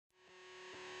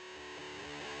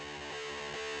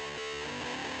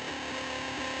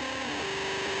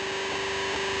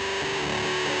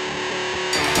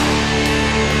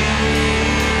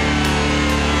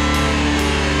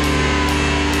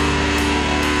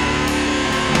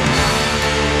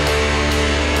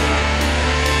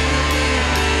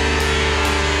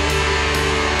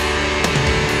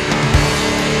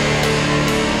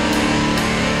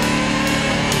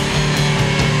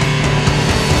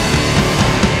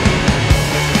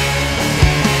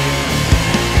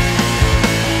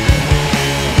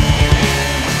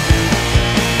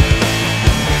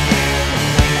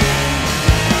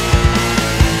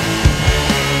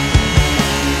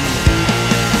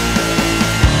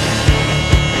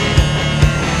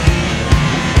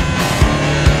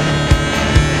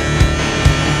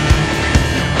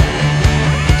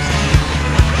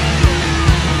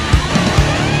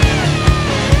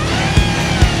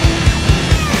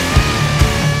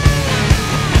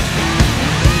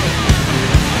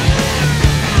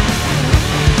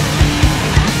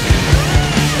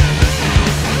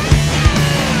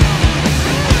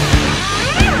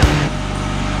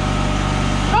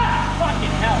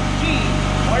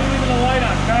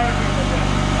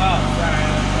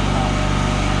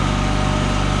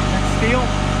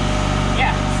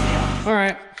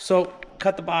so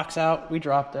cut the box out. We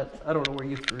dropped it. I don't know where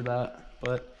you threw that,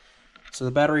 but so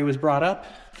the battery was brought up,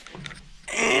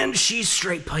 and she's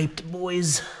straight piped,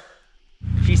 boys.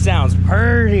 She sounds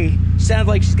purty. She sounds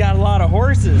like she's got a lot of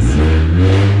horses.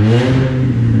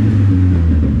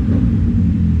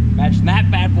 Imagine that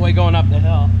bad boy going up the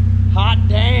hill. Hot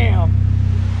damn.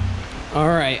 All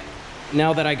right,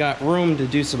 now that I got room to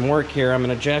do some work here, I'm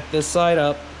gonna jack this side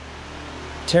up,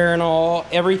 tearing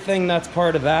everything that's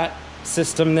part of that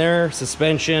system there,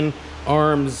 suspension,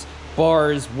 arms,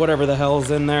 bars, whatever the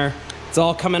hell's in there. It's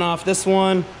all coming off this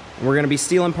one. We're gonna be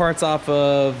stealing parts off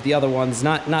of the other ones,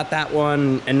 not that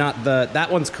one, and not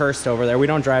that one's cursed over there. We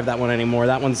don't drive that one anymore.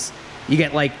 That one's, you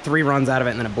get like 3 runs out of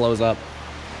it and then it blows up.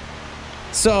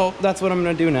 So that's what I'm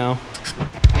gonna do now.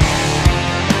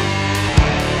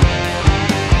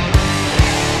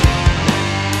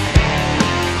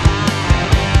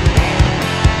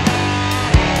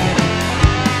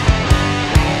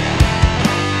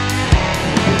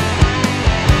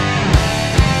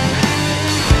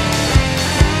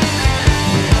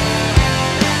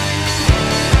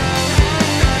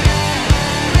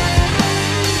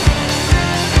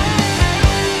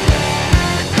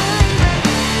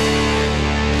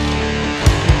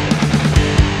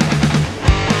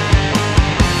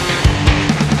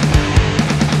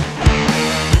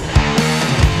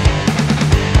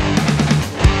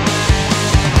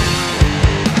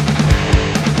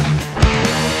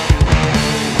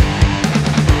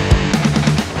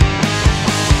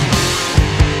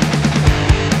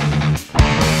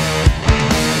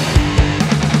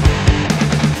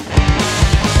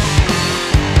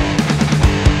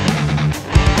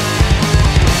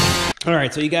 All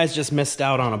right, so you guys just missed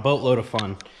out on a boatload of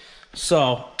fun.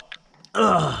 So,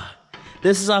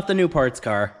 this is off the new parts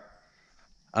car.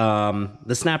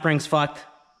 The snap ring's fucked,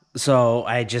 so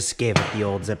I just gave it the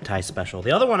old zip tie special.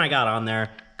 The other one I got on there,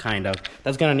 kind of.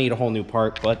 That's gonna need a whole new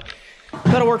part, but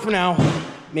that'll work for now.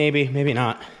 Maybe, maybe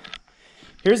not.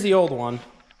 Here's the old one.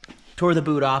 Tore the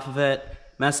boot off of it,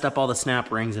 messed up all the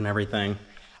snap rings and everything.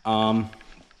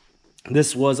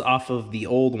 This was off of the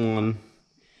old one.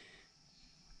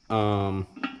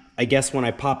 I guess when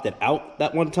I popped it out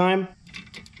that one time.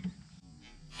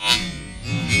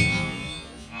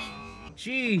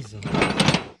 Jeez.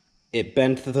 It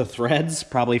bent the threads,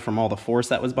 probably from all the force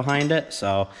that was behind it,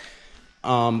 so.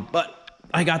 But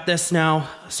I got this now,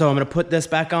 so I'm gonna put this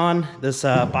back on, this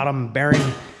bottom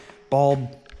bearing, ball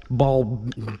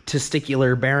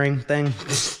testicular bearing thing.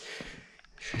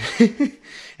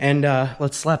 And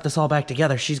let's slap this all back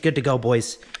together. She's good to go,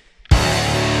 boys.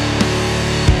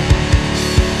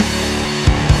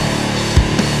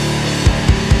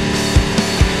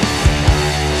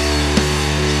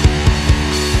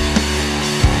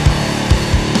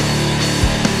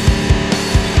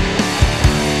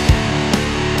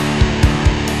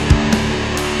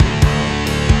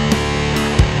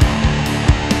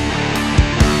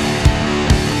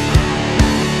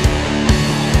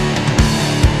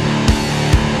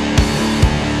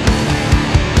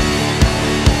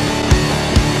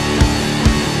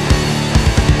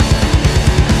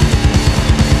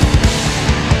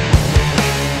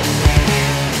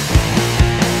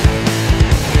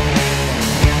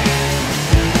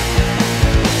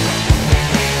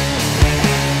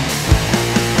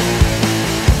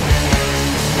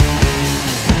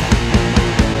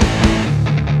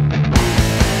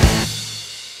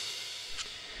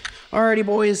 Alrighty,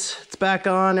 boys, it's back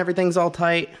on. Everything's all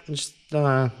tight. Just,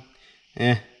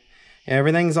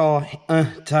 everything's all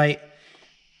tight.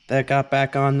 That got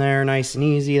back on there nice and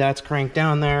easy. That's cranked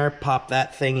down there. Pop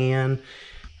that thingy in.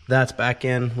 That's back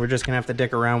in. We're just gonna have to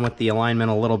dick around with the alignment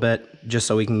a little bit just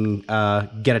so we can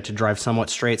get it to drive somewhat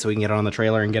straight so we can get it on the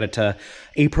trailer and get it to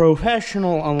a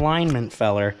professional alignment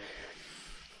feller.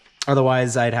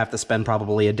 Otherwise, I'd have to spend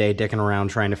probably a day dicking around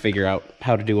trying to figure out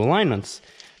how to do alignments.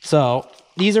 So,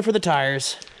 these are for the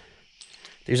tires.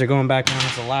 These are going back on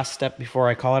as the last step before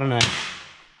I call it a night.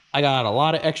 I got a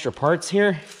lot of extra parts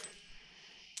here.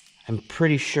 I'm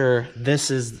pretty sure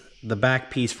this is the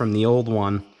back piece from the old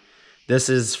one. This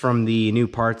is from the new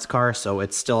parts car, so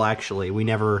it's still actually, we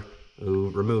never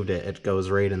removed it. It goes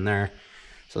right in there.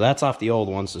 So that's off the old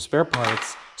one, so spare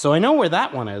parts. So I know where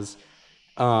that one is.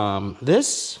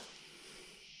 This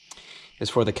is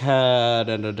for the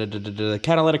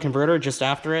catalytic converter just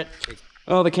after it.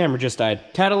 Oh, the camera just died.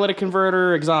 Catalytic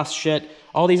converter, exhaust shit,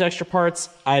 all these extra parts,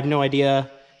 I have no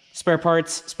idea. Spare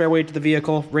parts, spare weight to the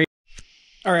vehicle.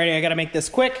 Alrighty, I gotta make this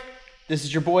quick. This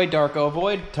is your boy,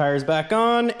 DarkoVoid. Tires back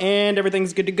on, and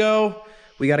everything's good to go.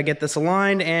 We gotta get this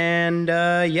aligned, and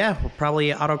yeah, we'll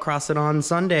probably autocross it on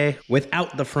Sunday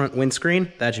without the front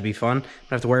windscreen. That should be fun.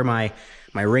 I have to wear my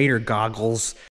my Raider goggles.